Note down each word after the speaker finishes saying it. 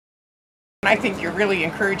I think you're really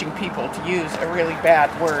encouraging people to use a really bad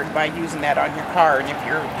word by using that on your car, and if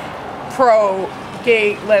you're pro,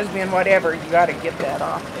 gay, lesbian, whatever, you got to get that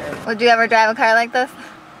off there. Would you ever drive a car like this?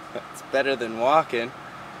 It's better than walking.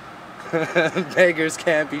 Beggars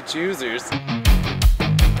can't be choosers.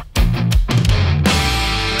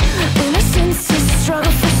 Innocence is a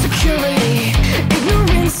struggle for security.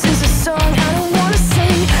 Ignorance is a song I don't want to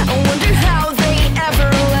sing. I wonder how they ever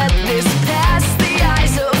let this pass the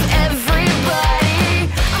eyes of everybody.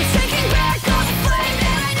 I'm taking back all the flame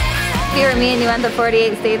that I never had. If you were me and you went to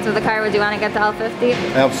 48 states with a car, would you want to get to all 50?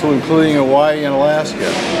 Absolutely, including Hawaii and Alaska.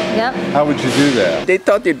 Yep. How would you do that? They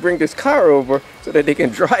thought they'd bring this car over so that they can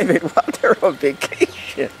drive it while they're on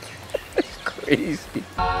vacation. It's crazy.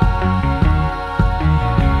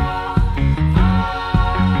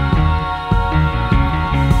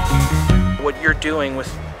 What you're doing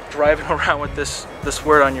with driving around with this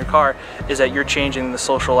word on your car is that you're changing the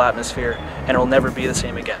social atmosphere, and it'll never be the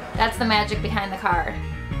same again. That's the magic behind the car.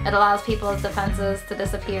 It allows people's defenses to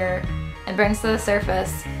disappear and brings to the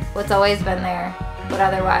surface what's always been there, but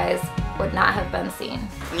otherwise would not have been seen.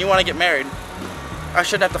 When you want to get married, I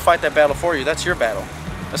shouldn't have to fight that battle for you. That's your battle.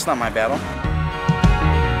 That's not my battle.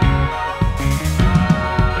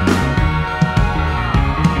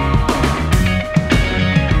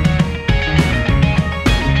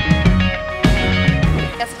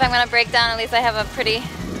 Guess if I'm gonna break down, at least I have a pretty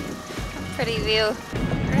view.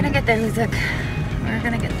 We're gonna get there, Luzik. We're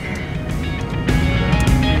gonna get there.